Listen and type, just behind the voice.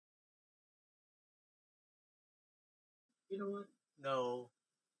No,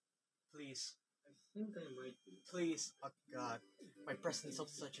 please. Please. Oh god. My president's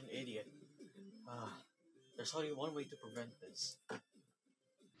such an idiot. Ah, there's only one way to prevent this.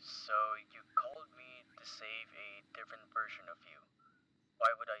 So you called me to save a different version of you.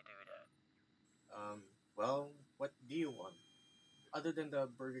 Why would I do that? Well, what do you want? Other than the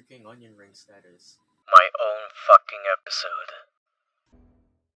Burger King onion ring status. My own fucking episode.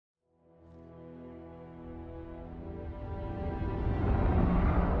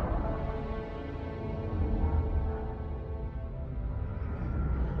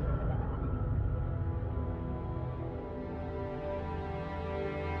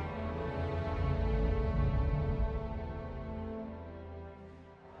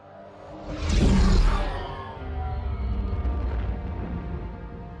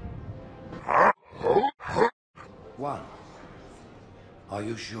 One. Are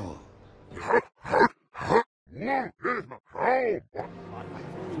you sure?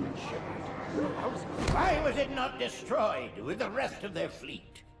 Why was it not destroyed with the rest of their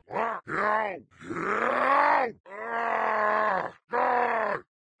fleet?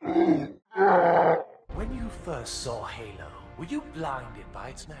 When you first saw Halo, were you blinded by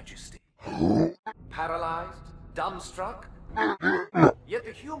its majesty? Paralyzed? Dumbstruck? Yet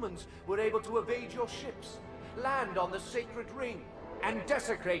the humans were able to evade your ships, land on the sacred ring, and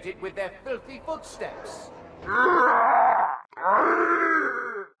desecrate it with their filthy footsteps.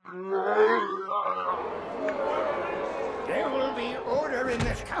 There will be order in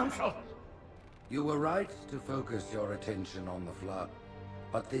this council. You were right to focus your attention on the Flood.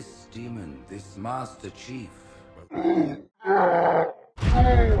 But this demon, this Master Chief...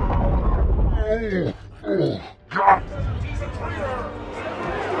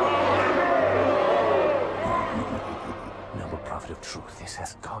 Noble prophet of truth, this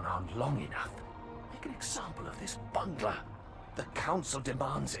has gone on long enough. Make an example of this bungler. The council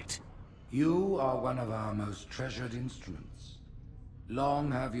demands it. You are one of our most treasured instruments.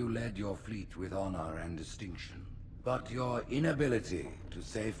 Long have you led your fleet with honor and distinction. But your inability to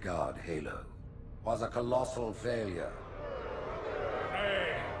safeguard Halo was a colossal failure.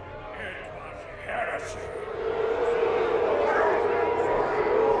 Nay, it was heresy.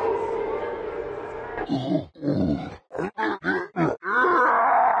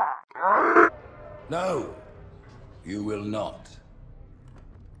 No, you will not.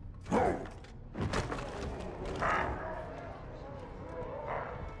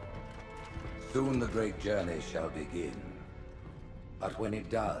 Soon the great journey shall begin. But when it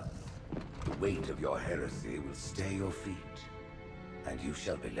does, the weight of your heresy will stay your feet, and you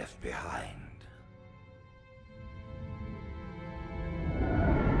shall be left behind.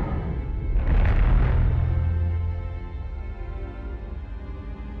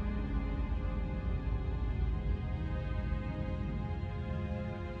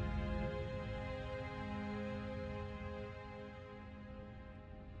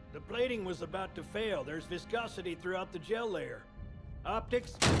 The plating was about to fail. There's viscosity throughout the gel layer.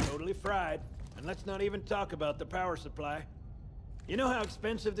 Optics, totally fried. And let's not even talk about the power supply. You know how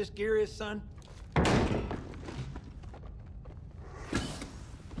expensive this gear is, son? Do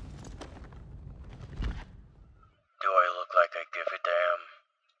I look like I give a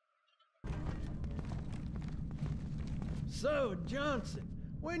damn? So, Johnson,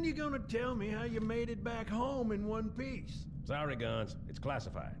 when you gonna tell me how you made it back home in one piece? Sorry, Guns. It's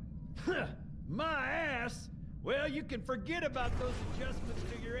classified. My ass! Well, you can forget about those adjustments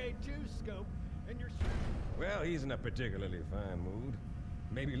to your A2 scope and your... Well, he's in a particularly fine mood.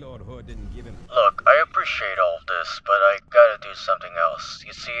 Maybe Lord Hood didn't give him... Look, I appreciate all this, but I gotta do something else.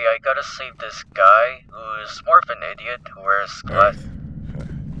 You see, I gotta save this guy who's more of an idiot who wears Clef.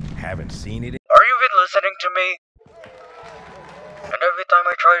 Haven't seen it? Are you even listening to me? And every time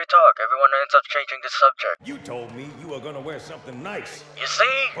I try to talk, everyone ends up changing the subject. You told me you were gonna wear something nice. You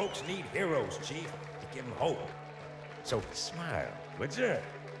see? Folks need heroes, Chief, to give them hope. So smile, would you?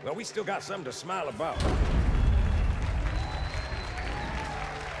 Well, we still got something to smile about.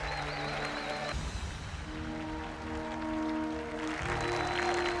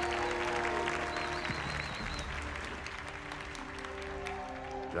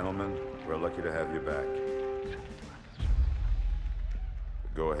 Gentlemen, we're lucky to have you back.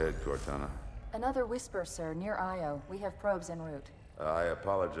 Go ahead, Cortana. Another whisper, sir, near Io. We have probes en route. I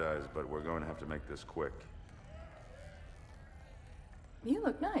apologize, but we're going to have to make this quick. You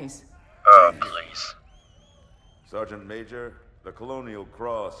look nice. Please. Sergeant Major, the Colonial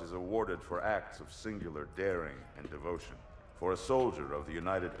Cross is awarded for acts of singular daring and devotion. For a soldier of the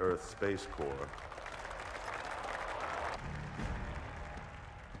United Earth Space Corps.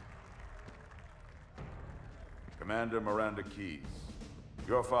 Commander Miranda Keyes.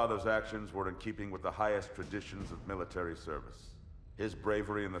 Your father's actions were in keeping with the highest traditions of military service. His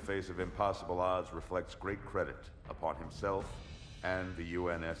bravery in the face of impossible odds reflects great credit upon himself and the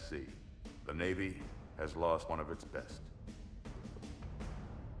UNSC. The Navy has lost one of its best.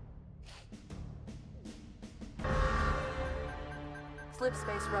 Slip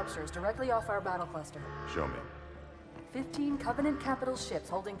space ruptures directly off our battle cluster. Show me. 15 Covenant capital ships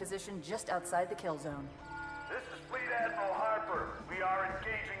holding position just outside the kill zone. This is Fleet Admiral Harper. We are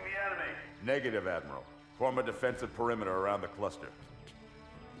engaging the enemy. Negative, Admiral. Form a defensive perimeter around the cluster.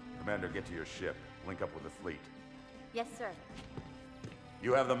 Commander, get to your ship. Link up with the fleet. Yes, sir.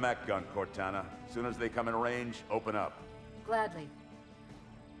 You have the mech gun, Cortana. As soon as they come in range, open up. Gladly.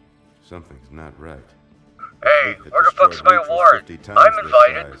 Something's not right. Hey, where the fuck's my award? I'm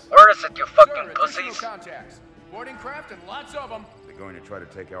invited. Where is it, you fucking pussies? Contacts. Boarding craft and lots of them. They're going to try to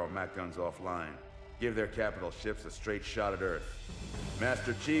take our mech guns offline. Give their capital ships a straight shot at Earth.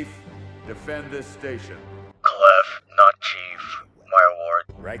 Master Chief, defend this station. Clef, not Chief. My award.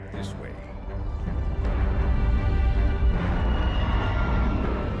 Right this way.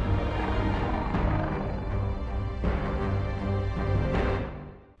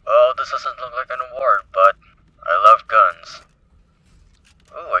 Well, this doesn't look like an award, but I love guns.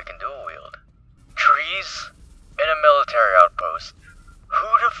 Ooh, I can dual wield. Trees in a military outpost. Who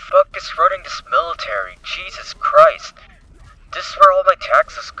the fuck is running this military? Jesus Christ. This is where all my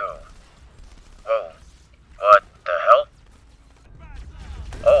taxes go. Whoa. What the hell?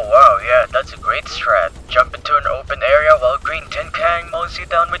 Oh wow, yeah, that's a great strat. Jump into an open area while Green Tin Can mows you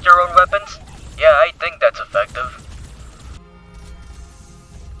down with your own weapons? Yeah, I think that's effective.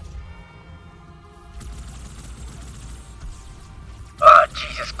 Ah,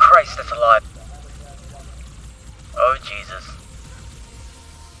 Jesus Christ, that's a lot. Oh, Jesus.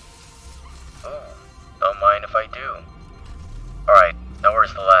 Ooh, don't mind if I do. Alright, now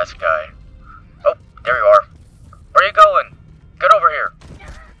where's the last guy? Oh, there you are. Where are you going? Get over here.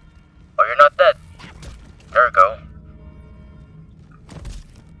 Oh, you're not dead. There we go.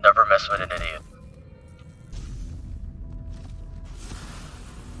 Never mess with an idiot.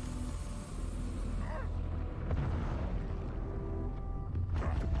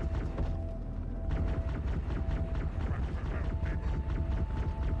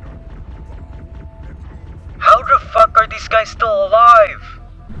 How the fuck are these guys still alive?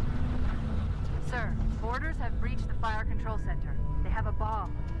 Sir, boarders have breached the fire control center. They have a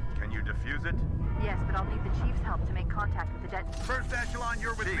bomb. Can you defuse it? Yes, but I'll need the Chief's help to make contact with the detonator. First echelon,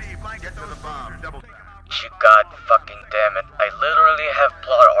 you're with me. Get to the bomb. You god fucking damn it. I literally have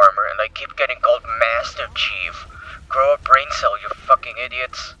plot armor and I keep getting called Master Chief. Grow a brain cell, you fucking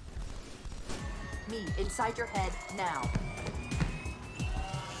idiots. Me, inside your head, now.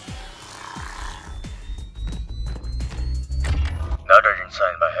 Now that you're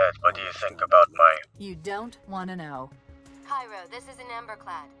inside my head, what do you think about my... You don't want to know. Cairo, this is an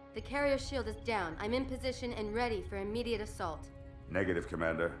Amberclad. The carrier shield is down. I'm in position and ready for immediate assault. Negative,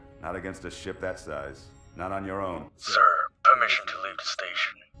 Commander. Not against a ship that size. Not on your own. Sir, permission to leave the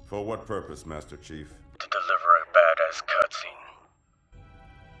station. For what purpose, Master Chief? To deliver a badass cutscene.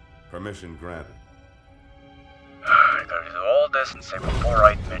 Permission granted. I gotta do all this and save a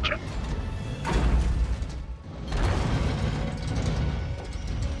poor-eyed midget.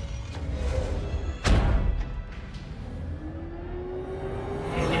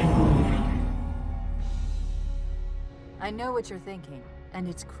 I know what you're thinking, and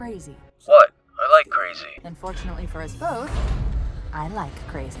it's crazy. What? I like crazy. Unfortunately for us both, I like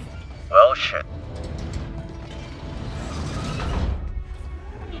crazy. Well, shit.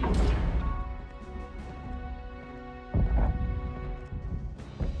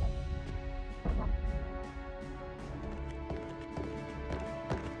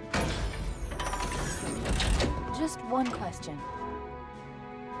 Just one question.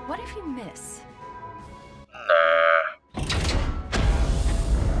 What if you miss? Nah.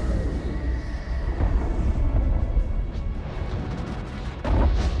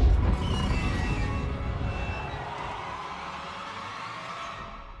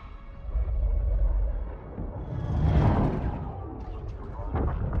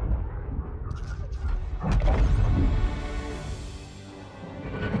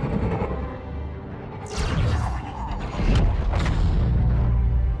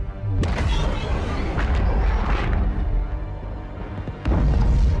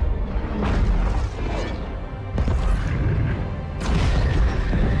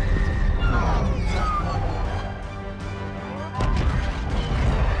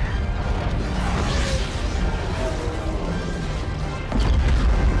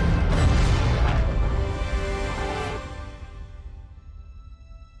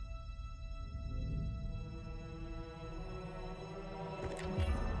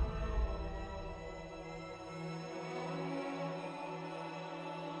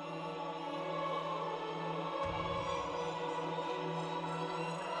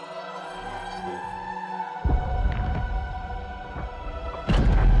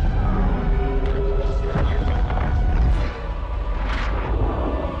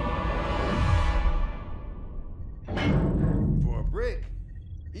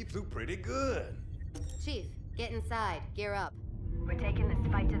 flew pretty good. Chief, get inside. Gear up. We're taking this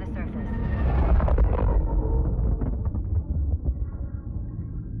fight to the surface.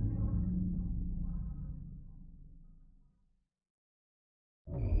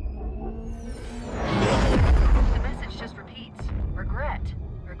 The message just repeats. Regret.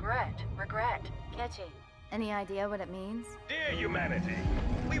 Regret. Regret. Catchy. Any idea what it means? Dear humanity,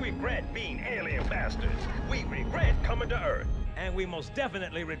 we regret being alien bastards. We regret coming to Earth. And we most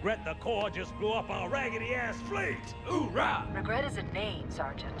definitely regret the Corps just blew up our raggedy-ass fleet. Hoorah! Regret is a name,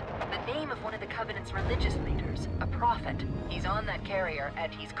 Sergeant. The name of one of the Covenant's religious leaders. A prophet. He's on that carrier,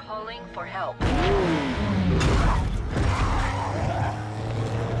 and he's calling for help.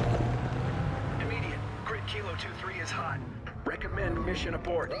 Immediate. Grid Kilo 2-3 is hot. Recommend mission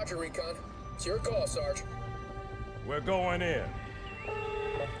abort. Roger, Recon. It's your call, Sarge. We're going in.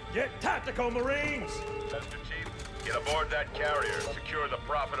 Get tactical, Marines! Mr. Chief, get aboard that carrier and secure the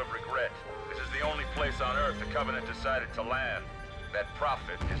Prophet of Regret. This is the only place on Earth the Covenant decided to land. That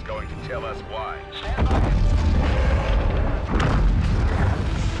Prophet is going to tell us why.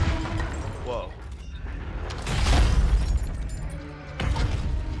 Whoa.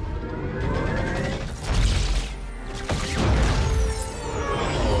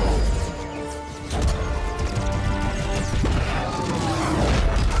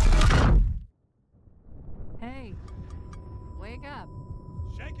 Hey, wake up.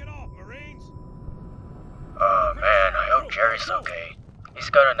 Shake it off, Marines! Oh man, I hope Jerry's okay. He's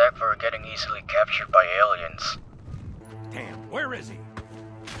got a knack for getting easily captured by aliens. Damn, where is he?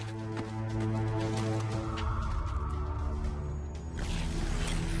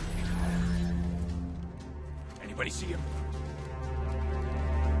 Anybody see him?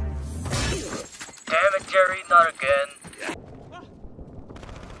 Damn it, Jerry, not again.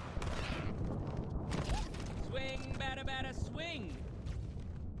 Swing, batter, batter, swing!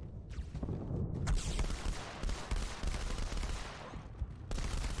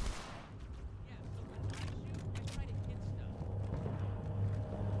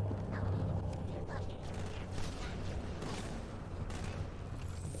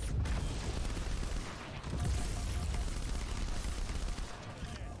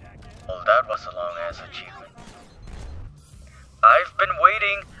 Well, that was a long-ass achievement. I've been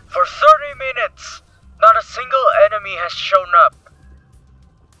waiting for 30 minutes! Not a single enemy has shown up.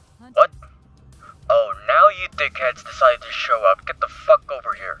 What? Oh, now you dickheads decided to show up. Get the fuck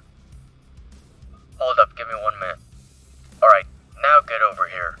over here. Hold up, give me 1 minute. Alright, now get over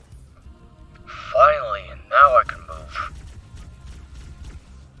here. Finally, now I can move.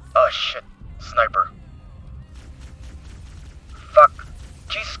 Oh shit, sniper. Fuck.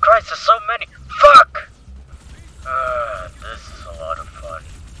 Jesus Christ, there's so many. Fuck! This is a lot of fun.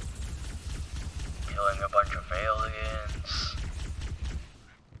 Killing a bunch of aliens.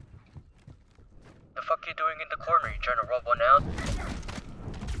 The fuck you doing in the corner? You trying to rub one out?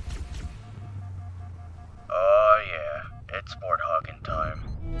 Oh yeah, it's sport hogging time.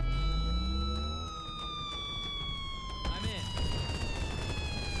 I'm in.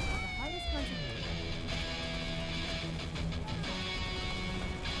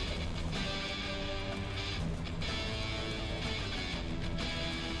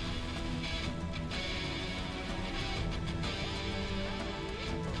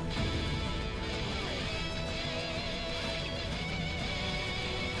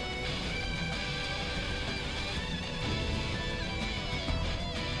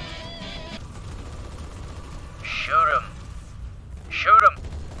 Shoot him. Shoot him.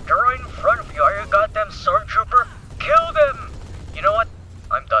 They're right in front of you. Are you a goddamn stormtrooper? Kill them! You know what?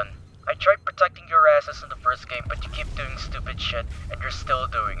 I'm done. I tried protecting your asses in the first game, but you keep doing stupid shit, and you're still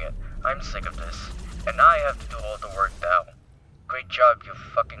doing it. I'm sick of this. And I have to do all the work now. Great job, you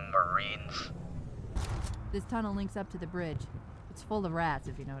fucking Marines. This tunnel links up to the bridge. It's full of rats,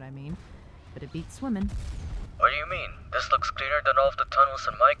 if you know what I mean. But it beats swimming. What do you mean? This looks cleaner than all of the tunnels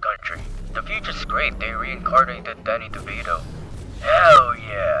in my country. The future's great. They reincarnated Danny DeVito. Hell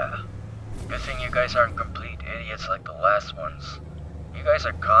yeah! Good thing you guys aren't complete idiots like the last ones. You guys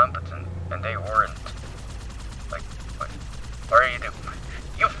are competent, and they weren't. Like, what are you doing?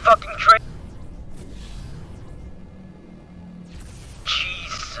 You fucking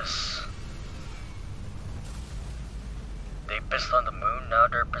Jesus. They pissed on the moon, now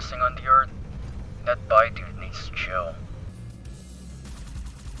they're pissing on the earth. That bite dude needs to chill.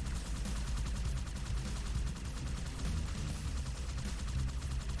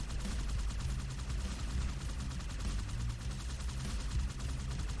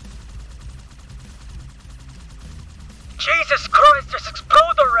 Jesus Christ, just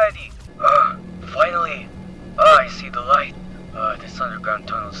explode already! Finally! I see the light. This underground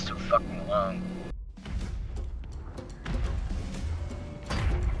tunnel's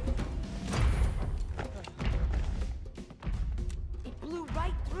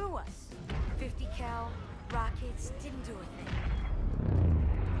through us. 50 cal, rockets, didn't do a thing.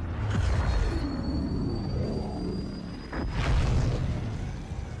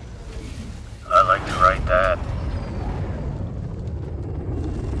 I like to write that.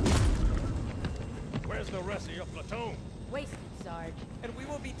 Where's the rest of your platoon? Wasted, Sarge. And we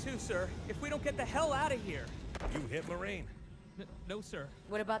will be too, sir, if we don't get the hell out of here. You hit Marine? No, sir.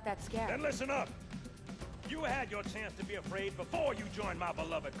 What about that scare? Then listen up. You had your chance to be afraid before you joined my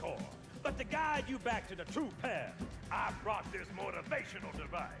beloved Corps. But to guide you back to the true path, I brought this motivational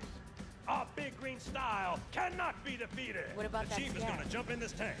device. Our big green style cannot be defeated. What about the that Chief is scare? gonna jump in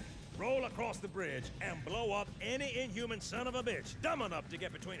this tank, roll across the bridge, and blow up any inhuman son of a bitch dumb enough to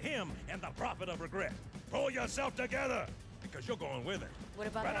get between him and the Prophet of Regret. Pull yourself together, because you're going with him. What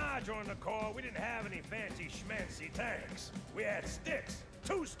about when that? I joined the Corps, we didn't have any fancy schmancy tanks. We had sticks.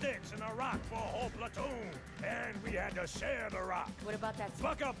 2 sticks and a rock for a whole platoon. And we had to share the rock. What about that?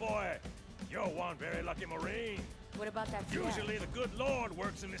 Buck up, boy. You're one very lucky Marine. What about that scare? Usually the good Lord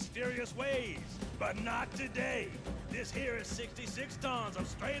works in mysterious ways, but not today. This here is 66 tons of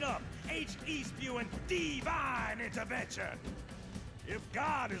straight up, H-E spewing divine intervention. If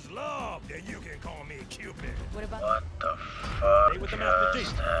God is love, then you can call me Cupid. What about What the fuck? Stay with the Master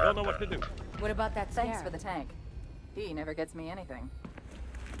Chief. He'll know what to do. What about that scare? Thanks for the tank. He never gets me anything.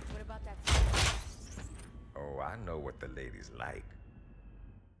 What about that scare? Oh, I know what the ladies like.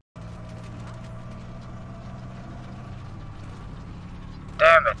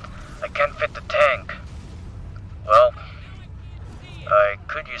 Damn it, I can't fit the tank. Well, I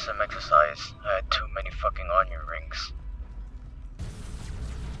could use some exercise. I had too many fucking onion rings.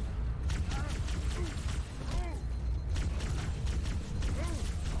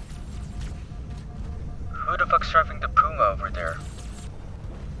 Who the fuck's driving the Puma over there?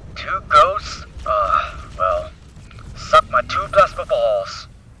 2 ghosts? Well, suck my 2 plasma balls.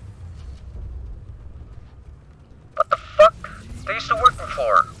 What the fuck? They used to work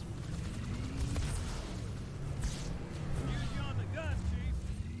before.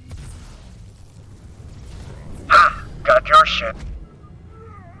 Ha! Got your shit.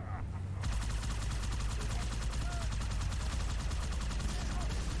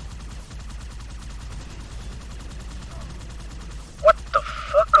 What the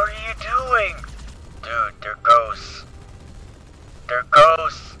fuck are you doing? Dude, they're ghosts. They're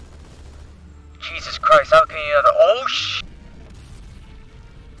ghosts. Jesus Christ, how can you not— oh shit!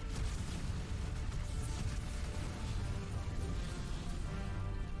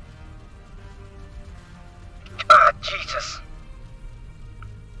 Ah, Jesus.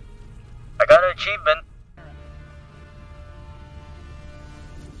 I got an achievement.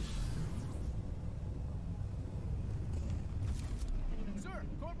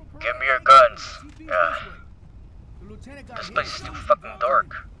 Give me your guns. Yeah. This place is too fucking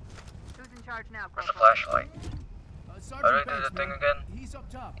dark. Who's in charge now, Where's the flashlight? How do I do the thing again? He's up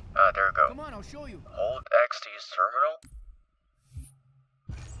top. Ah, there we go. Come on, I'll show you. Hold X to use terminal?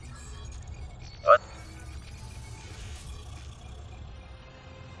 What?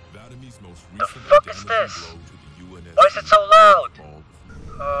 The fuck is this? Why is it so loud?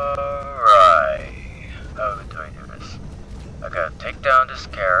 Alright. How do I do this? I gotta take down this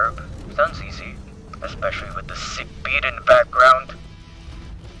scarab. Sounds easy. Especially with the sick beat in the background.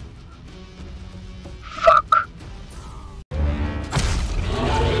 Fuck.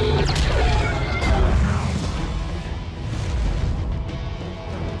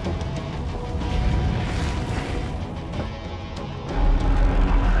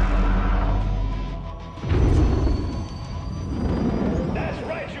 That's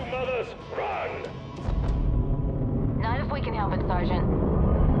right, you mothers! Run! Not if we can help it, Sergeant.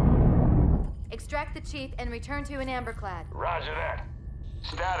 Extract the chief and return to an amberclad. Roger that.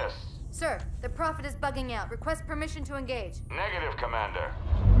 Status. Sir, the Prophet is bugging out. Request permission to engage. Negative, Commander.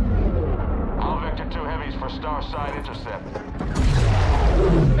 All Vector 2 heavies for Starside intercept.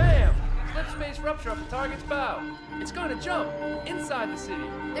 Bam! Slip space rupture up the target's bow. It's going to jump inside the city.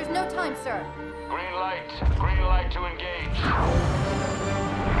 There's no time, sir. Green light to engage.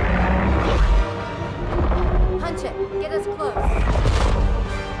 Punch it. Get us close.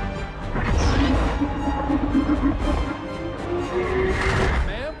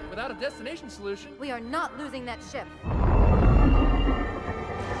 Ma'am, without a destination solution. We are not losing that ship.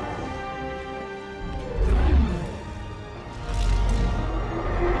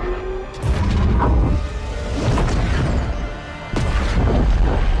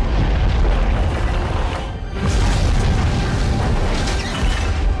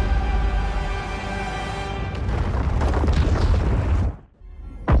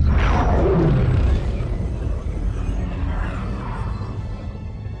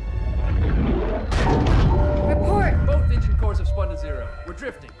 We're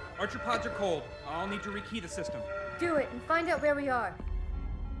drifting. Arthropods are cold. I'll need to rekey the system. Do it and find out where we are.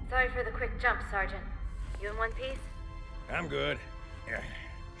 Sorry for the quick jump, Sergeant. You in one piece? I'm good.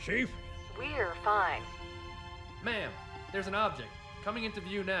 Chief? We're fine. Ma'am, there's an object. Coming into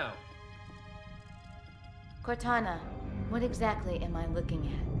view now. Cortana, what exactly am I looking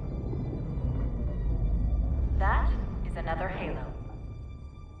at? That is another Halo.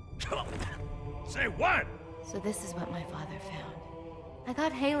 Say what? So this is what my father found. I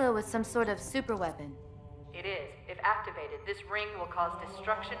thought Halo was some sort of super weapon. It is. If activated, this ring will cause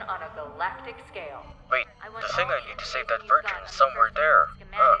destruction on a galactic scale. Wait, the thing I need to save that virgin is somewhere there.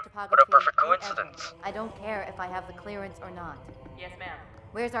 What a perfect coincidence. I don't care if I have the clearance or not. Yes, ma'am.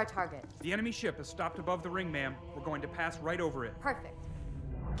 Where's our target? The enemy ship is stopped above the ring, ma'am. We're going to pass right over it. Perfect.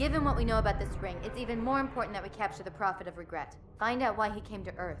 Given what we know about this ring, it's even more important that we capture the Prophet of Regret. Find out why he came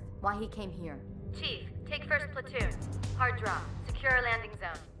to Earth, why he came here. Chief, take first platoon. Hard drop. Secure a landing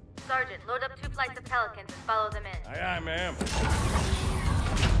zone. Sergeant, load up 2 flights of Pelicans and follow them in. Aye, aye, ma'am.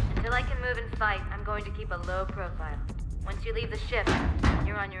 Until I can move and fight, I'm going to keep a low profile. Once you leave the ship,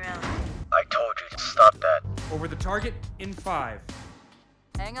 you're on your own. I told you to stop that. Over the target in 5.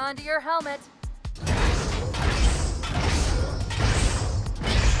 Hang on to your helmet.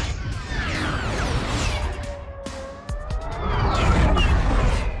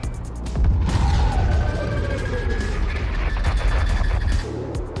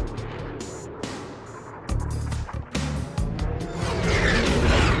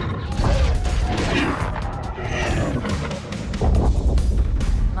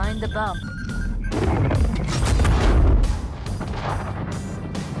 Mind the bump.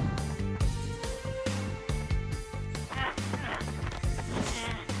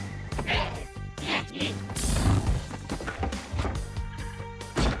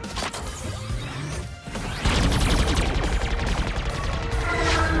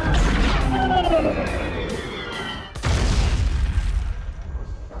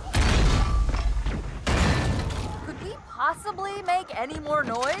 Could we possibly make any more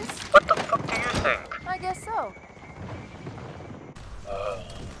noise? What the fuck do you think? I guess so. Oh,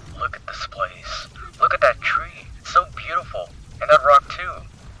 look at this place. Look at that tree. It's so beautiful. And that rock too.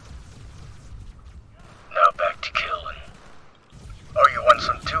 Now back to killing. Oh, you want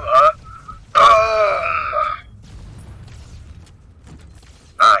some too, huh? Boom!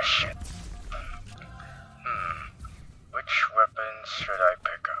 Ah, shit. Which weapons should I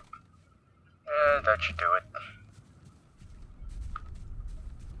pick up? That should do it.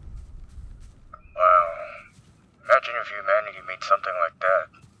 Wow. Imagine if humanity made something like that.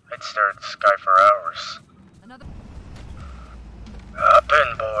 I'd stare at the sky for hours. Hop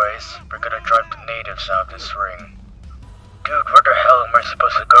in, boys. We're gonna drive the natives out this ring. Dude, where the hell am I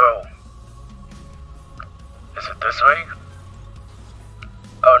supposed to go? Is it this way?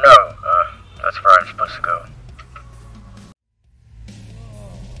 Oh no, that's where I'm supposed to go.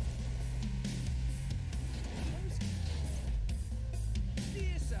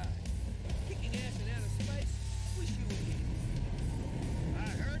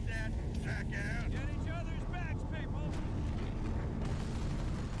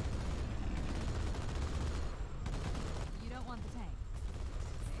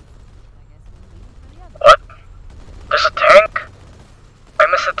 What? There's a tank? I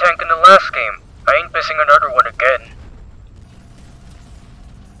missed a tank in the last game. I ain't missing another one again.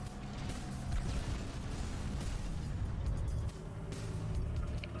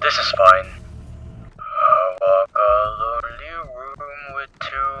 This is fine. I walk a lonely room with 2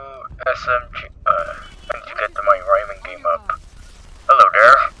 SMG. I need to get to my rhyming game up. Hello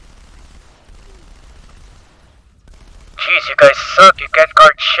there. Jeez, you guys suck. You can't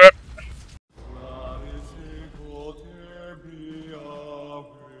guard shit.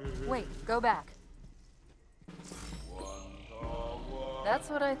 Wait, go back. That's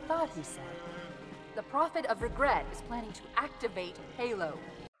what I thought he said. The Prophet of Regret is planning to activate Halo.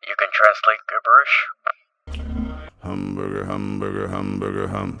 You can translate gibberish? Hamburger, hamburger, hamburger,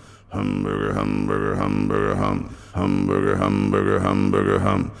 hum. Hamburger, hamburger, hamburger, hum. Hamburger, hamburger, hamburger,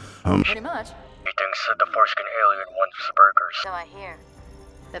 hum. Pretty much. He thinks that the foreskin alien wants burgers. So I hear.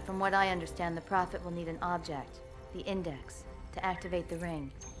 But from what I understand, the Prophet will need an object, the Index, to activate the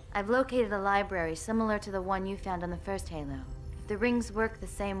ring. I've located a library similar to the one you found on the first Halo. If the rings work the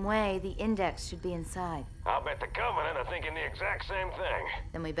same way, the Index should be inside. I'll bet the Covenant are thinking the exact same thing.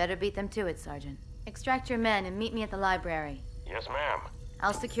 Then we better beat them to it, Sergeant. Extract your men and meet me at the library. Yes, ma'am.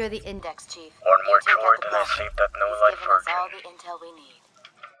 I'll secure the Index, Chief. One more chore, then I save that no-life He's given us all virgin. the intel we need.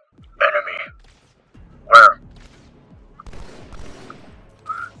 Enemy. Where?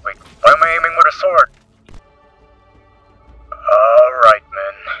 Wait, why am I aiming with a sword? Alright.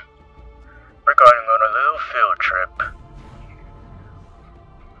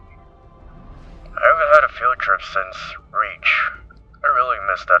 since Reach. I really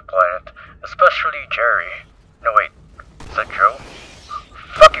miss that planet, especially Jerry. No wait, is that Joe?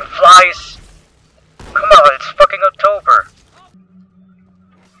 Fucking flies! Come on, it's fucking October!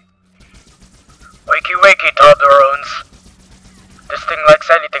 Wakey wakey, Toblerones! This thing likes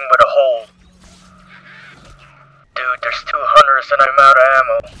anything with a hole. Dude, there's 2 hunters and I'm out of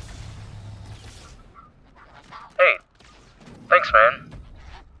ammo. Hey, thanks man.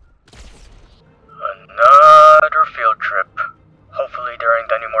 Another field trip. Hopefully there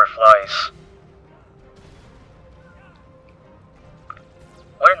ain't any more flies.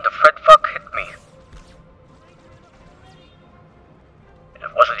 When the Fred fuck hit me?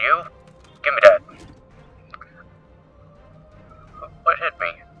 Was it you? Give me that. What hit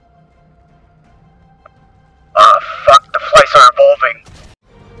me? Ah, fuck, the flies are evolving.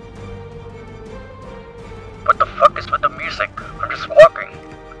 What the fuck is with the music? I'm just walking.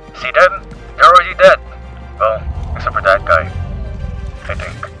 See them? They're already dead. Well, except for that guy. I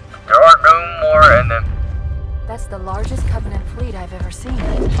think. There are no more and That's the largest Covenant fleet I've ever seen.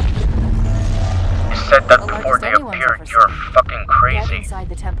 You said that before they appeared. You're fucking crazy. Get inside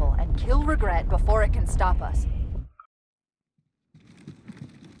the temple and kill Regret before it can stop us.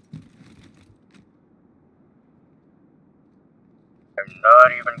 I'm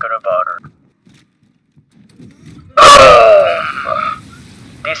not even gonna bother. Boom!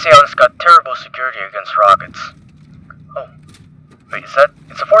 These aliens got terrible security against rockets. Oh, wait, is that?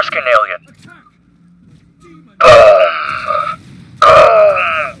 It's a foreskin alien. Boom!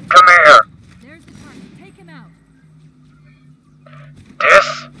 Boom! Come here! There's the target. Take him out. This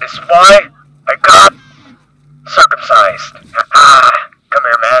is why I got circumcised. Ah, come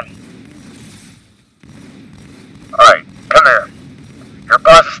here, man. Alright, come here. Your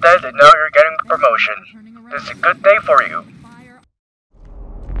boss is dead and now you're getting a promotion. This is a good day for you.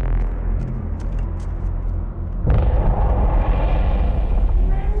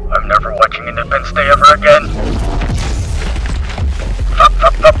 I'm never watching Independence Day ever again. Fuck,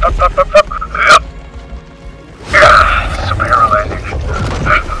 fuck, fuck, fuck, fuck, fuck, fuck. Yeah, superhero landing.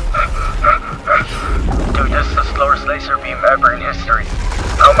 Dude, this is the slowest laser beam ever in history.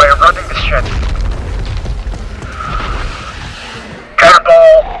 How am I running this shit?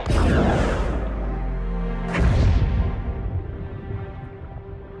 Cannonball!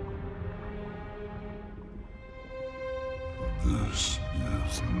 This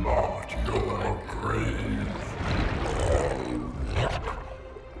is not your grave,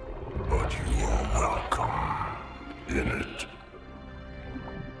 but you are welcome in it.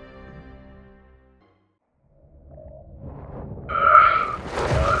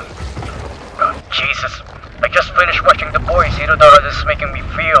 Oh, Jesus. I just finished watching The Boys. You don't know how this is making me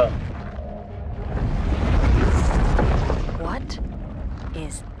feel. What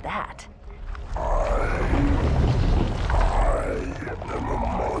is that? I am a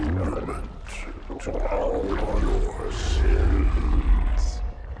monument to all your sins.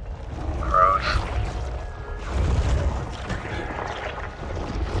 Gross.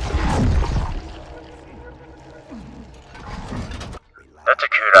 That's a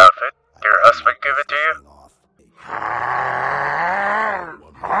cute outfit. Did your husband give it to you?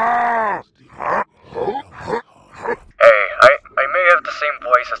 Hey, I may have the same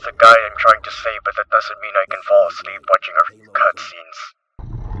voice as the guy I'm trying to say, but that doesn't mean I can fall asleep watching our cutscenes.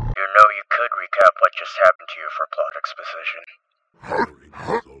 You know you could recap what just happened to you for plot exposition.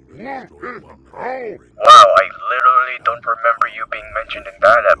 Wow, I literally don't remember you being mentioned in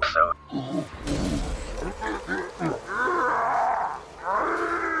that episode.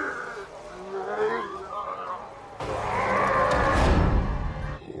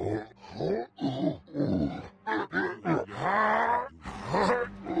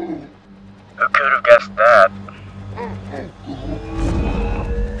 Who could have guessed that?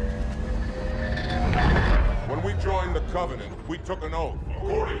 When we joined the Covenant, we took an oath.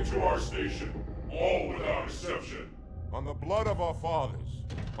 According to our station, all without exception. On the blood of our fathers,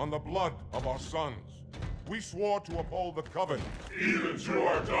 on the blood of our sons, we swore to uphold the Covenant. Even to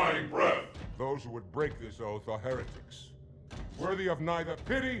our dying breath. Those who would break this oath are heretics, worthy of neither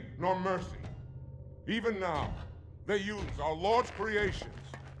pity nor mercy. Even now, they use our Lord's creations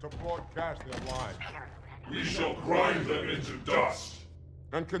to broadcast their lies. We shall grind them into dust.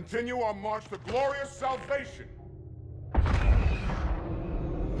 And continue our march to glorious salvation.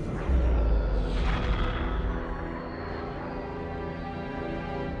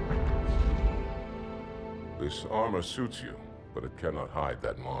 This armor suits you, but it cannot hide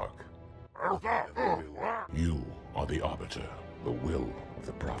that mark. You are the Arbiter, the will of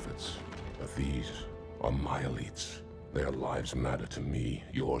the prophets. But these are my elites. Their lives matter to me,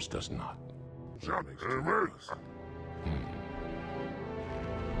 yours does not. There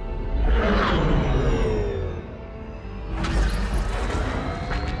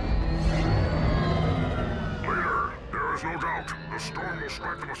is no doubt the storm will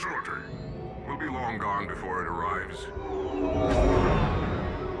strike the facility. We'll be long gone before it arrives.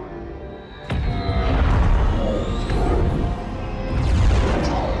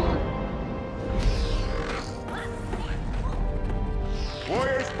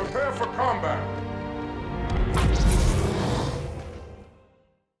 Warriors, prepare for combat!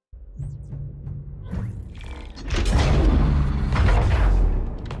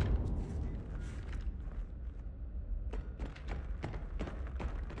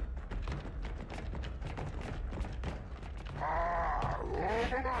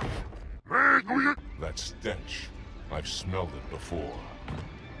 That stench. I've smelled it before.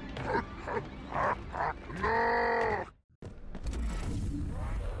 No!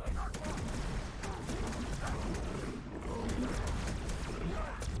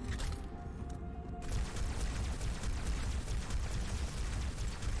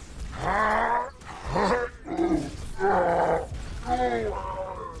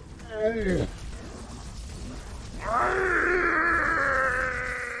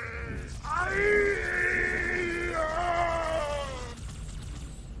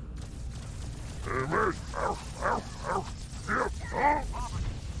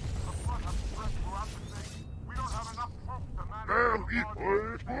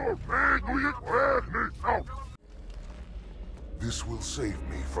 This will save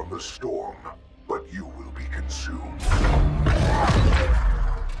me from the storm, but you will be consumed.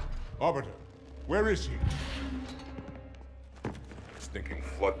 Arbiter, where is he? Stinking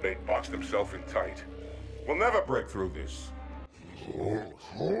floodmate boxed himself in tight. We'll never break through this.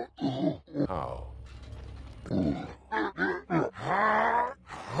 How?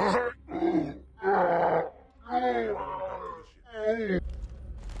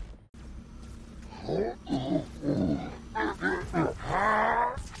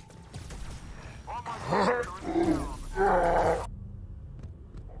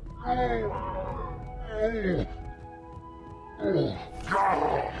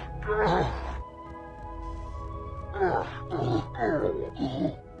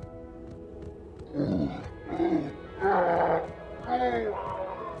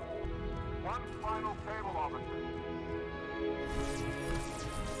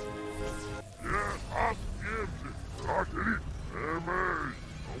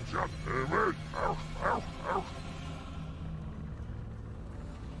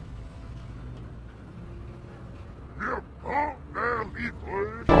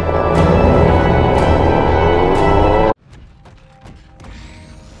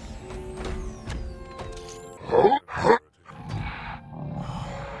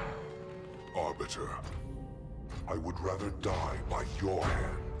 Arbiter, I would rather die by your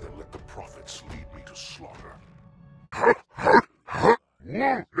hand than let the prophets lead me to slaughter.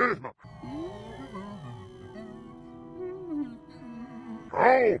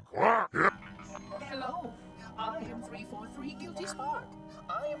 Hello, I am 343 Guilty Spark.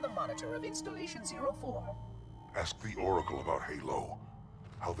 I am the monitor of Installation 04. Ask the Oracle about Halo.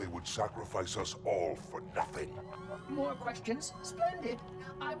 How they would sacrifice us all for nothing. More questions? Splendid.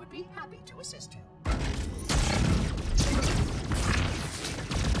 I would be happy to assist you.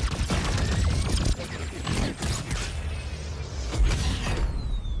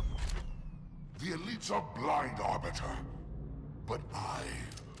 The elites are blind, Arbiter. But I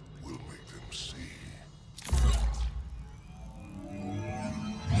will make them see.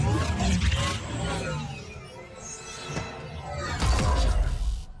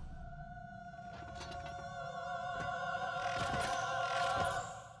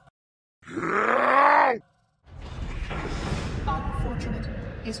 Unfortunate.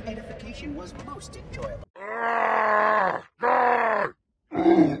 His edification was most enjoyable.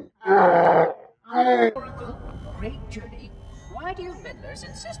 Oracle, great journey. Why do you meddlers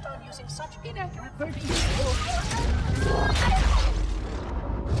insist on using such inaccurate verbiage?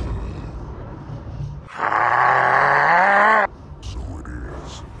 So it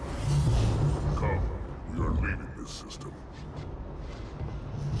is. Come, we are leaving this system.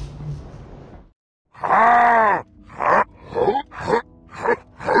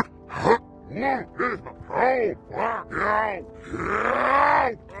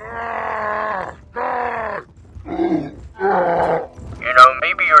 You know,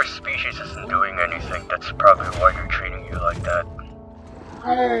 maybe your species isn't doing anything. That's probably why they're treating you like that.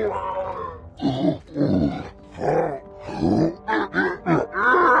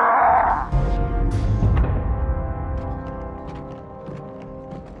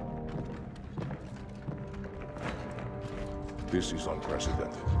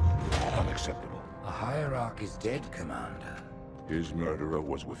 Unacceptable. A hierarch is dead, Commander. His murderer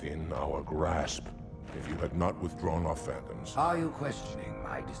was within our grasp. If you had not withdrawn our phantoms... Are you questioning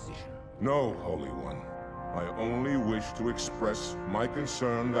my decision? No, Holy One. I only wish to express my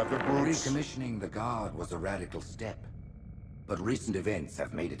concern that the brutes... Recommissioning the Guard was a radical step. But recent events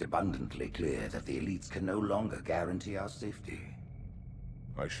have made it abundantly clear that the elites can no longer guarantee our safety.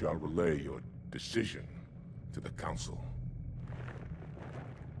 I shall relay your decision to the Council.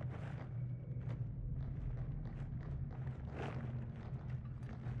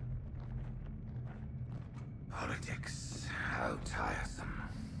 Politics, how tiresome.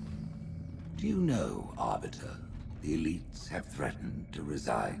 Do you know, Arbiter, the elites have threatened to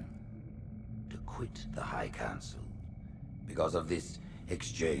resign, to quit the High Council, because of this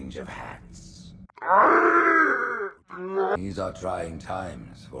exchange of hats? These are trying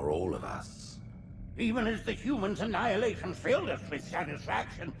times for all of us. Even as the humans' annihilation filled us with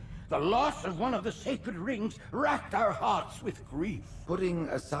satisfaction, the loss of one of the sacred rings racked our hearts with grief. Putting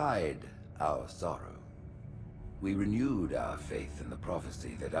aside our sorrow, we renewed our faith in the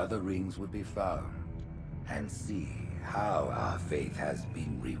prophecy that other rings would be found, and see how our faith has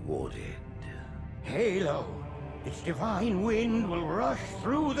been rewarded. Halo, its divine wind will rush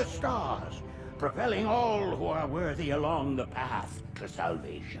through the stars, propelling all who are worthy along the path to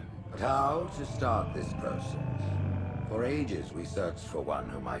salvation. But how to start this process? For ages we searched for one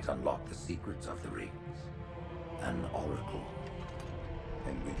who might unlock the secrets of the rings. An oracle.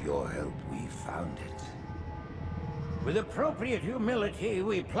 And with your help, we found it. With appropriate humility,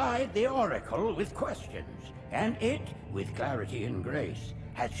 we plied the oracle with questions, and it, with clarity and grace,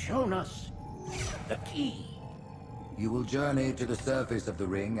 has shown us the key. You will journey to the surface of the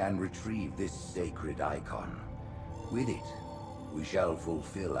ring and retrieve this sacred icon. With it, we shall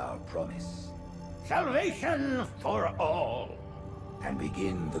fulfill our promise. Salvation for all. And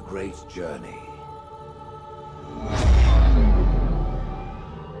begin the great journey.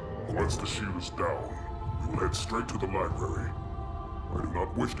 Once the shield is down, we will head straight to the library. I do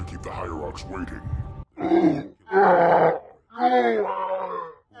not wish to keep the hierarchs waiting. Who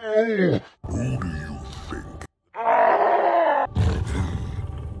do you think?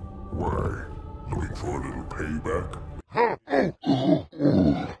 Why? Looking for a little payback?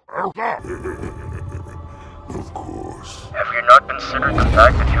 Of course. Have you not considered the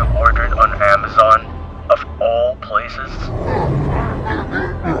fact that you ordered on Amazon, of all places?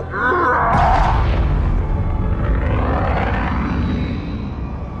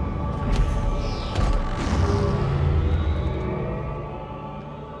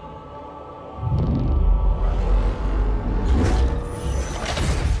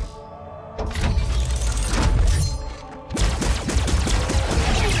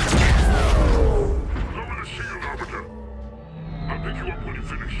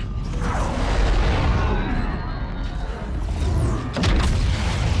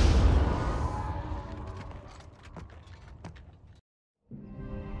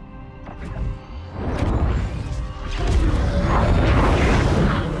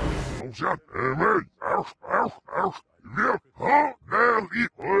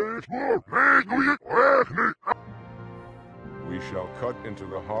 We shall cut into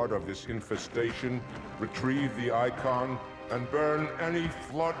the heart of this infestation, retrieve the icon, and burn any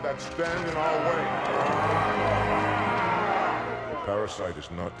flood that stand in our way. The parasite is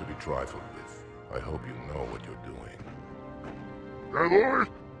not to be trifled with. I hope you know what you're doing. Bro,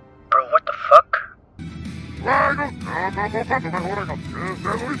 what the fuck?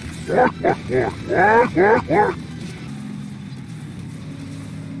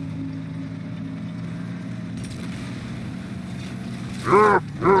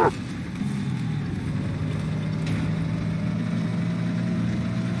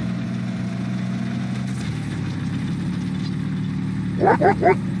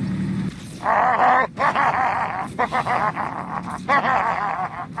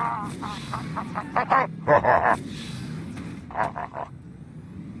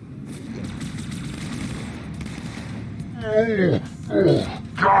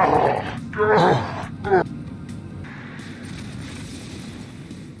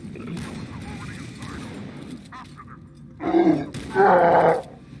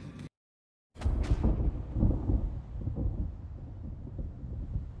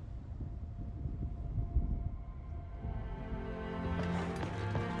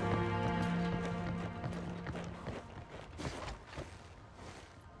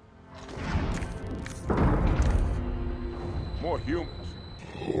 More humans.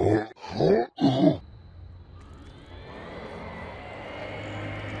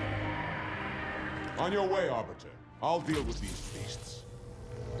 On your way, Arbiter. I'll deal with these beasts.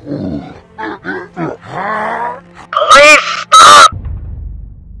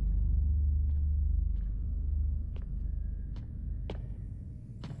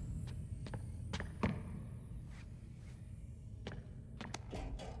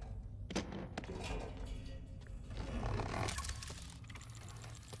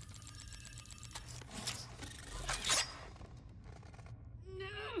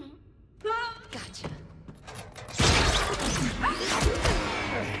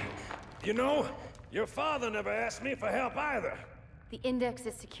 You know, your father never asked me for help either. The index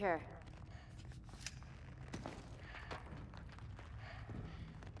is secure.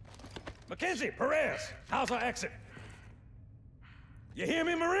 Mackenzie, Perez, how's our exit? You hear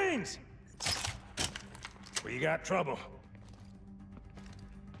me, Marines? We got trouble.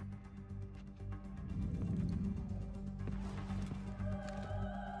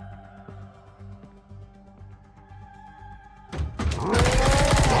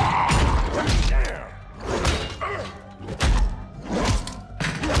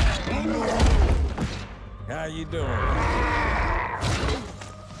 How you doing?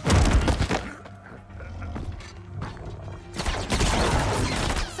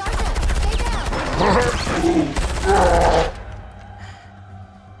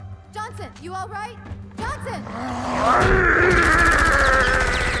 Johnson, you all right? Johnson!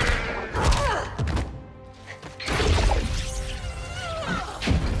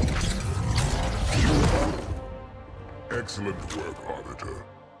 Excellent work, Arbiter.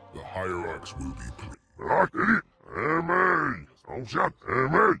 The Hierarchs will be pleased.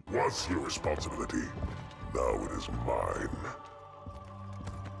 Was your responsibility. Now it is mine.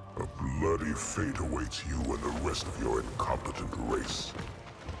 A bloody fate awaits you and the rest of your incompetent race.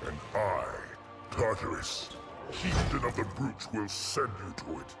 And I, Tartarus, chieftain of the brutes, will send you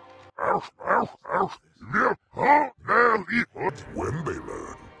to it. When they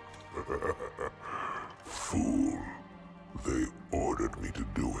learn. Fool. They ordered me to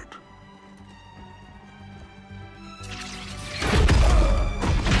do it.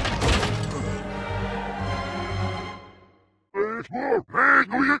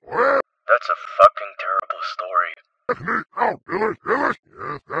 That's a fucking terrible story.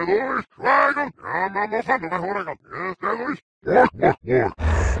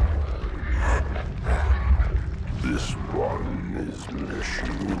 This one is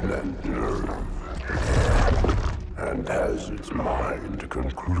machine and nerve, and has its mind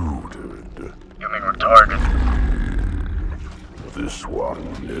concluded. You mean retarded? This one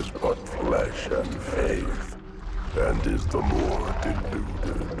is but flesh and faith, and is the more deluded.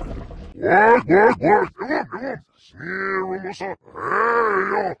 There is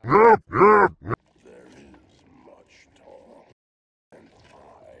much talk, and I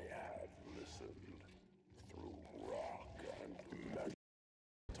have listened through rock and metal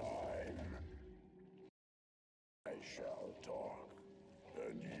time. I shall talk,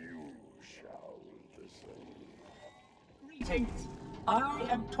 and you shall listen. Greetings. I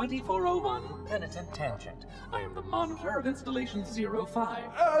am 2401 Penitent Tangent. I am the monitor of Installation 05.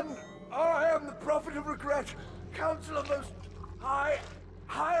 And I am the Prophet of Regret, Counselor Most High,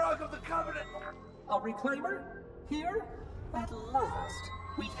 Hierarch of the Covenant. A reclaimer? Here? At last.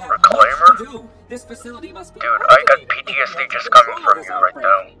 We have Reclaimer? much to do. This facility must be Dude, I got PTSD just coming from you right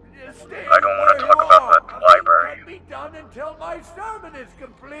now. I don't want to talk about the library. Can't be done until my sermon is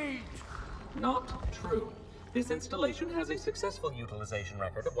complete. Not true. This installation has a successful utilization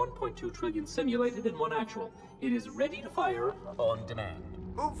record of 1.2 trillion simulated and 1 actual. It is ready to fire on demand.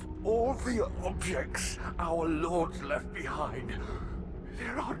 Of all the objects our lords left behind,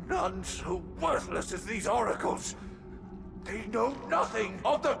 there are none so worthless as these oracles. They know nothing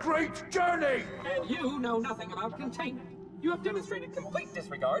of the great journey! And you know nothing about containment. You have demonstrated complete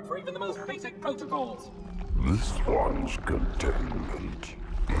disregard for even the most basic protocols. This one's containment.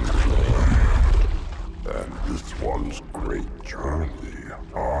 And this one's great journey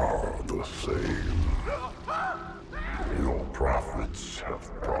are the same. Your prophets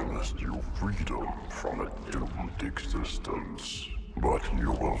have promised you freedom from a doomed existence. But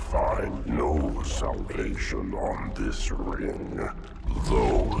you will find no salvation on this ring.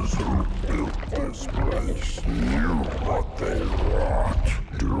 Those who built this place knew what they wrought.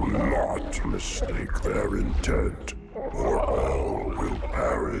 Do not mistake their intent, or all will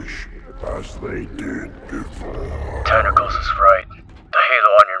perish as they did before. Tentacles is right. The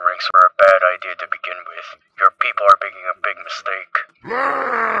Halo onion rings were a bad idea to begin with. Your people are making a big mistake.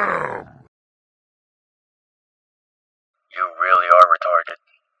 Blam! You really are retarded.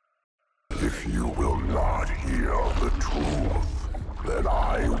 If you will not hear the truth, then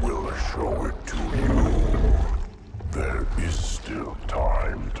I will show it to you. There is still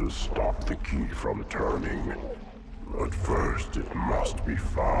time to stop the key from turning. But first it must be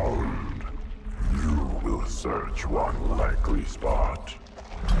found. You will search one likely spot,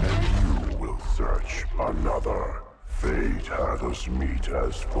 and you will search another. Fate had us meet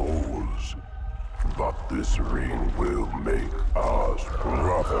as foes, but this ring will make us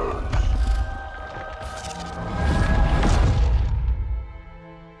brothers.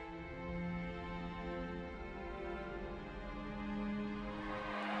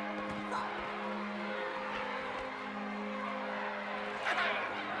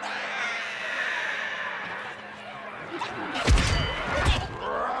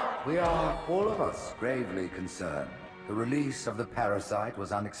 We are, all of us, gravely concerned. The release of the parasite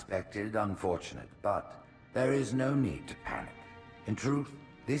was unexpected, unfortunate, but there is no need to panic. In truth,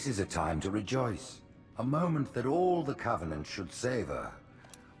 this is a time to rejoice. A moment that all the Covenant should savor.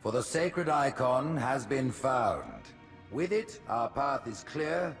 For the sacred icon has been found. With it, our path is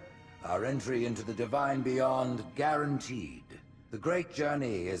clear, our entry into the divine beyond guaranteed. The great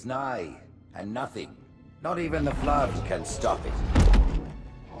journey is nigh, and nothing, not even the flood, can stop it.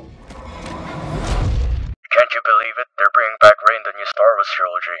 Can't you believe it? They're bringing back Rain, the new Star Wars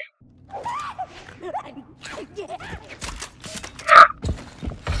trilogy.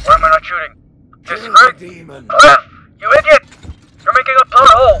 Why am I not shooting? This is great! Clef! You idiot! You're making a plot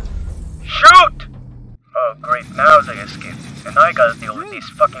hole! Shoot! Oh great, now they escape. And I gotta deal with these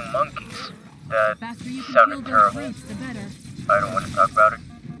fucking monkeys. That sounded terrible. I don't want to talk about it.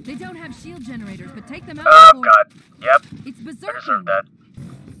 They don't have shield generators, but take them out. Oh god, yep. It's I berserking. deserve that.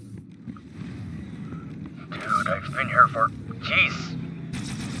 Dude, I've been here for... Jeez!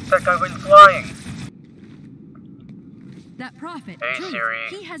 That guy went flying! That prophet, Hey Truth, Siri.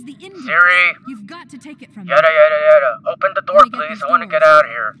 he has the index. Siri! You've got to take it from Yada him. yada yada. Open the door please, I want to get out of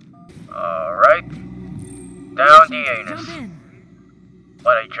here. Alright. Down the anus. Jump in.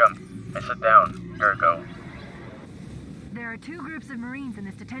 But I jumped. I sat down. There we go. There are 2 groups of Marines in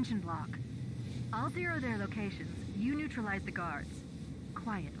this detention block. I'll zero their locations. You neutralize the guards.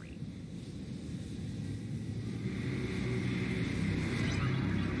 Quietly.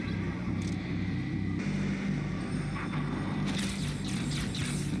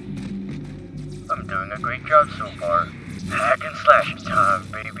 I'm doing a great job so far. Hack and slash time,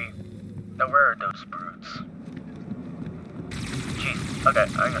 baby. Now where are those brutes? Jeez, okay,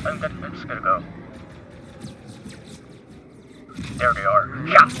 I'm just gonna go. There they are.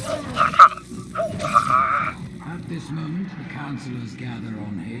 At this moment, the councillors gather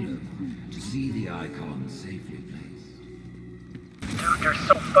on Halo to see the icon safely placed. Dude, there's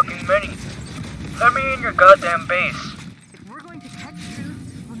so fucking many. Let me in your goddamn base.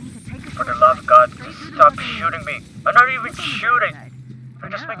 For the love of God, stop shooting me. I'm not even shooting. I'm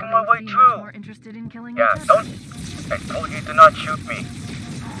just making my way through. Yeah, don't... I told you to not shoot me.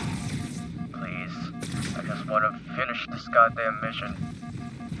 Please. I just want to finish this goddamn mission.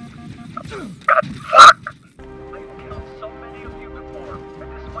 God, fuck! I've killed so many of you before. At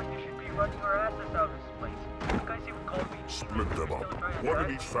this point, you should be running your asses out of this place. You guys even called me... Split them up. One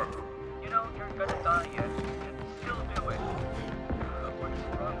in each phantom. You know, you're gonna die yet. You can still do it. What is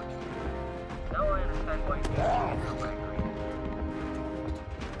wrong with you? Now I understand why you're so angry.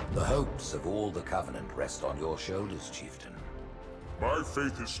 The hopes of all the Covenant rest on your shoulders, Chieftain. My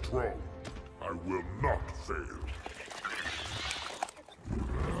faith is strong. I will not fail.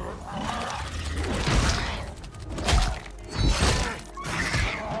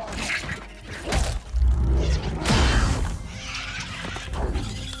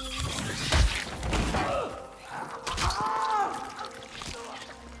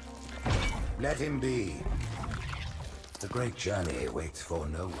 Let him be. The great journey waits for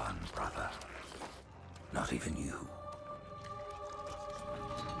no one, brother. Not even you.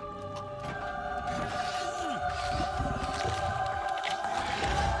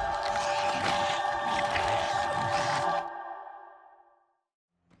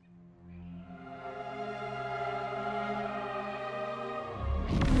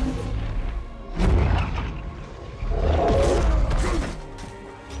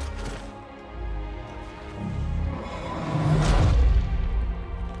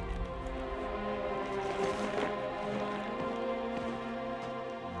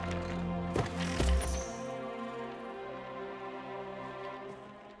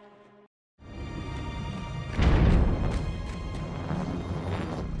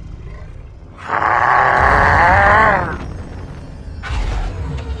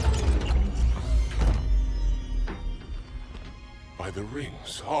 The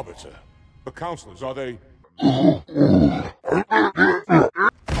rings, Arbiter. The councillors, are they...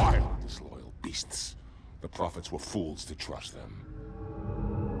 Fire, disloyal beasts. The prophets were fools to trust them.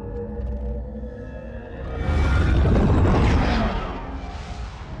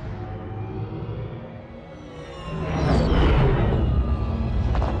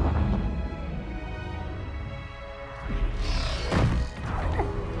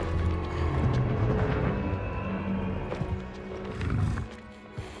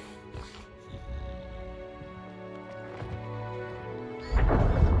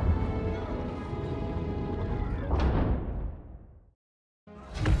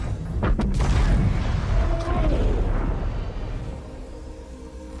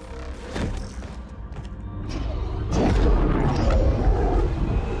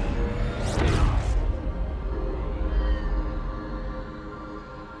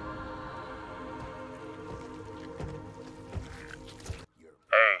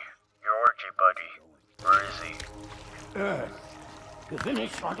 Earth to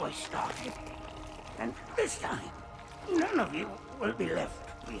finish what we started. And this time, none of you will be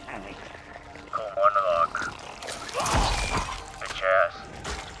left behind. Cool monologue. Bitch ass.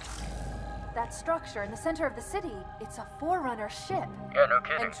 That structure in the center of the city, it's a Forerunner ship. Yeah, no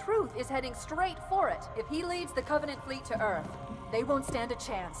kidding. And Truth is heading straight for it. If he leads the Covenant fleet to Earth, they won't stand a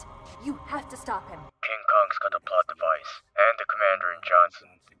chance. You have to stop him. King Kong's got the plot device, and the commander in Johnson.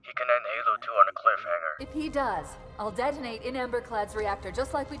 He can end Halo 2 on a cliffhanger. If he does, I'll detonate in Emberclad's reactor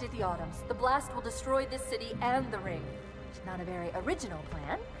just like we did the Autumns. The blast will destroy this city and the ring. Not a very original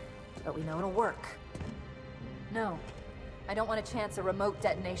plan, but we know it'll work. No, I don't want to chance a remote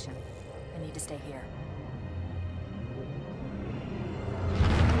detonation. I need to stay here.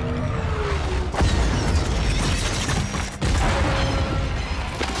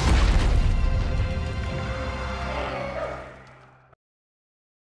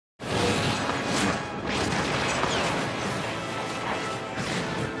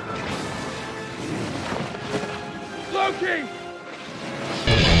 Loki!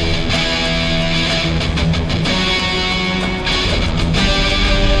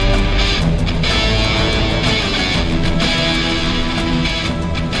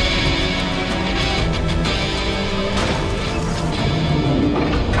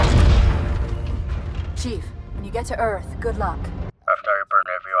 Chief, when you get to Earth, good luck. After I burn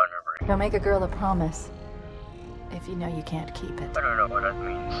every on your brain. Don't make a girl a promise if you know you can't keep it. I don't know what that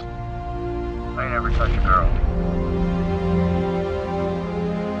means. I never touch a girl.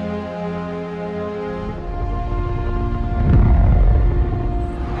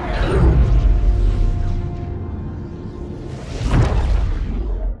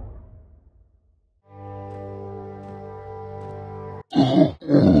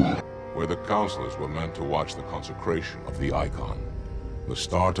 Where the counselors were meant to watch the consecration of the icon, the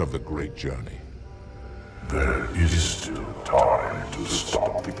start of the great journey. There is still time to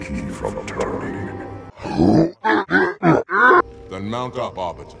stop the key from turning. Then mount up,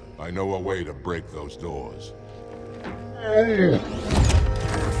 Arbiter. I know a way to break those doors.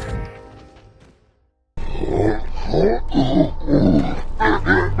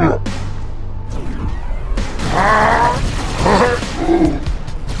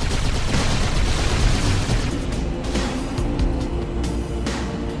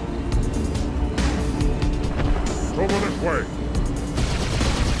 Over this way.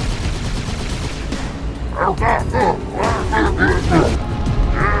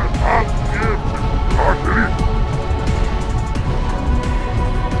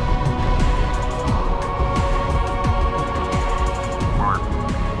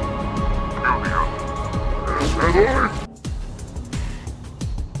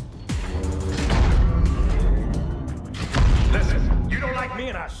 Listen, you don't like me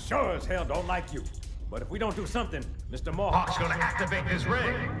and I sure as hell don't like you. But if we don't do something, Mr. Mohawk's gonna activate this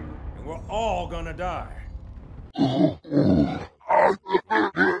ring. And we're all gonna die.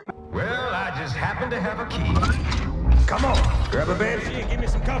 Well, I just happen to have a key. Come on, grab a banshee and give me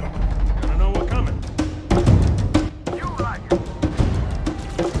some cover. Gotta know what's coming. You like it.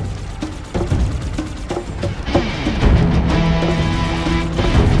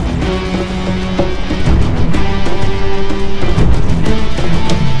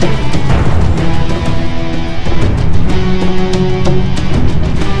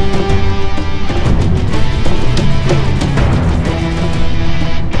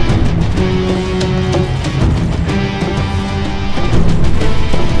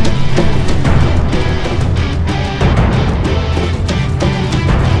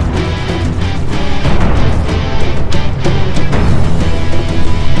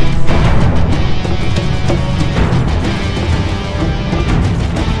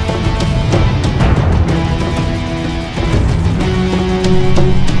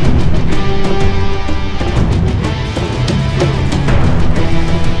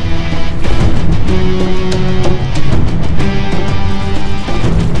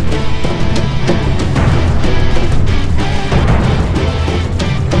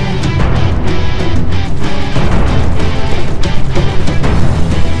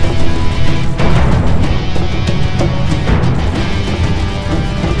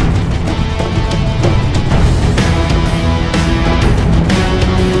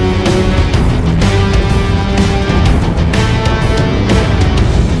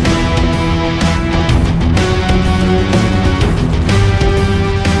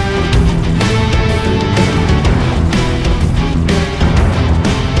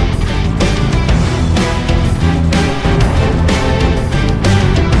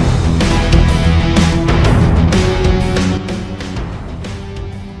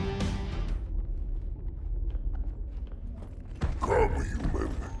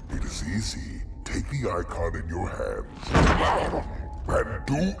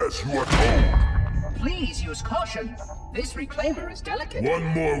 do as you are told. Please use caution. This reclaimer is delicate. One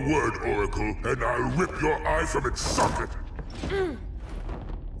more word, Oracle, and I'll rip your eye from its socket.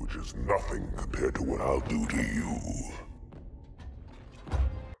 Which is nothing compared to what I'll do to you.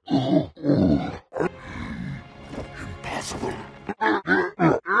 Impossible.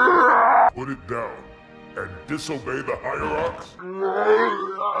 Put it down and disobey the hierarchs?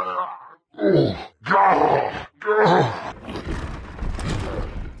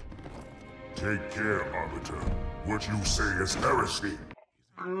 Take care, Arbiter. What you say is heresy.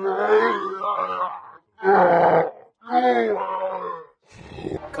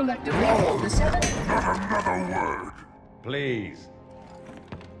 Collectively, the seven. Not another word. Please.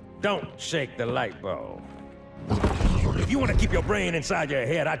 Don't shake the light bulb. If you want to keep your brain inside your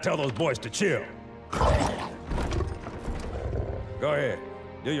head, I tell those boys to chill. Go ahead.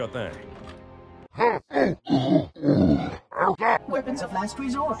 Do your thing. Weapons of last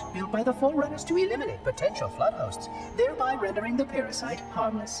resort, built by the Forerunners to eliminate potential flood hosts, thereby rendering the parasite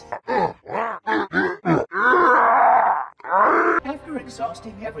harmless. After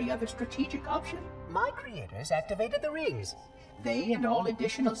exhausting every other strategic option, my creators activated the rings. They and all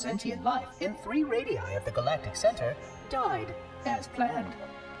additional sentient life in 3 radii of the galactic center died as planned.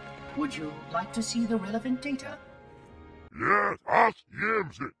 Would you like to see the relevant data? Yes, us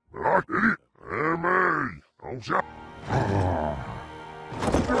yams it. Like it.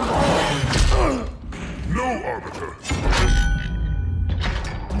 No, Arbiter.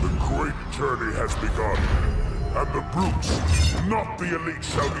 The great journey has begun, and the brutes, not the elite,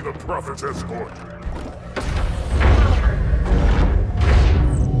 shall be the Prophet's escort.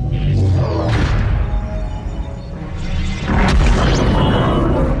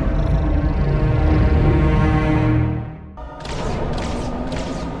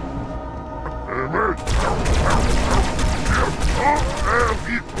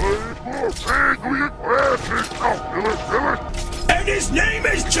 And his name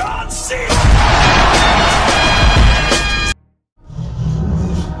is John C.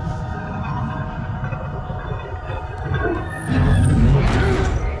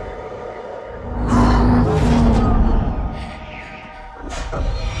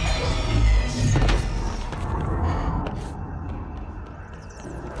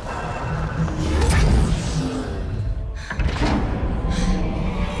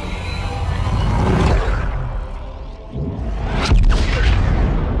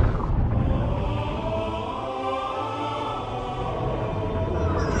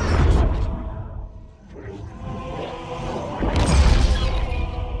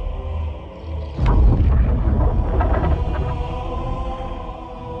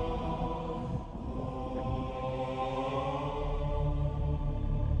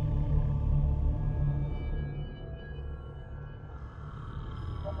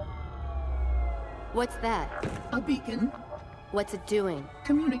 What's that? A beacon. What's it doing?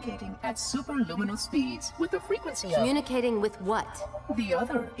 Communicating at superluminal speeds with the frequency of... Communicating with what? The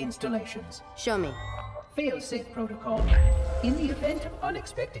other installations. Show me. Fail-safe protocol. In the event of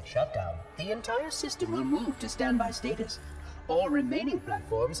unexpected shutdown, the entire system will move to standby status. All remaining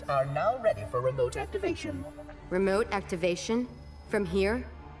platforms are now ready for remote activation. Remote activation? From here?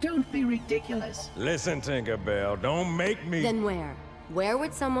 Don't be ridiculous. Listen, Tinkerbell, don't make me... Then where? Where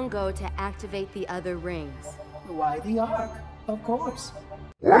would someone go to activate the other rings? Why the Ark? Of course.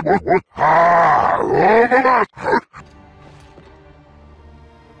 We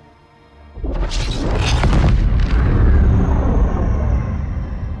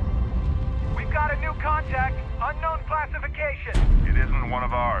got a new contact. Unknown classification. It isn't one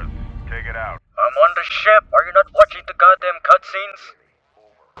of ours. Take it out. I'm on the ship. Are you not watching the goddamn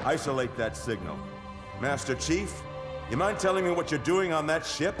cutscenes? Isolate that signal. Master Chief, you mind telling me what you're doing on that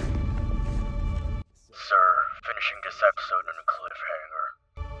ship? Sir, finishing this episode on a cliffhanger.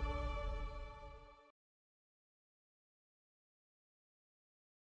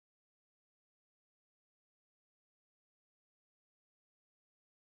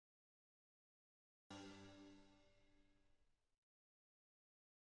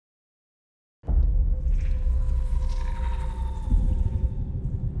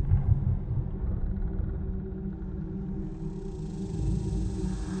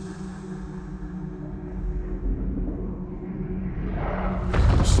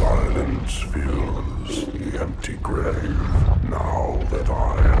 Silence fills the empty grave now that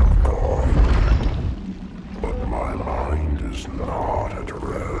I have gone. But my mind is not at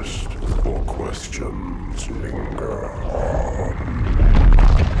rest, for questions linger on.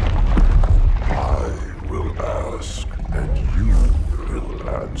 I will ask, and you will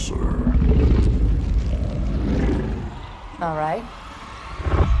answer. All right.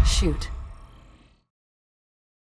 shoot.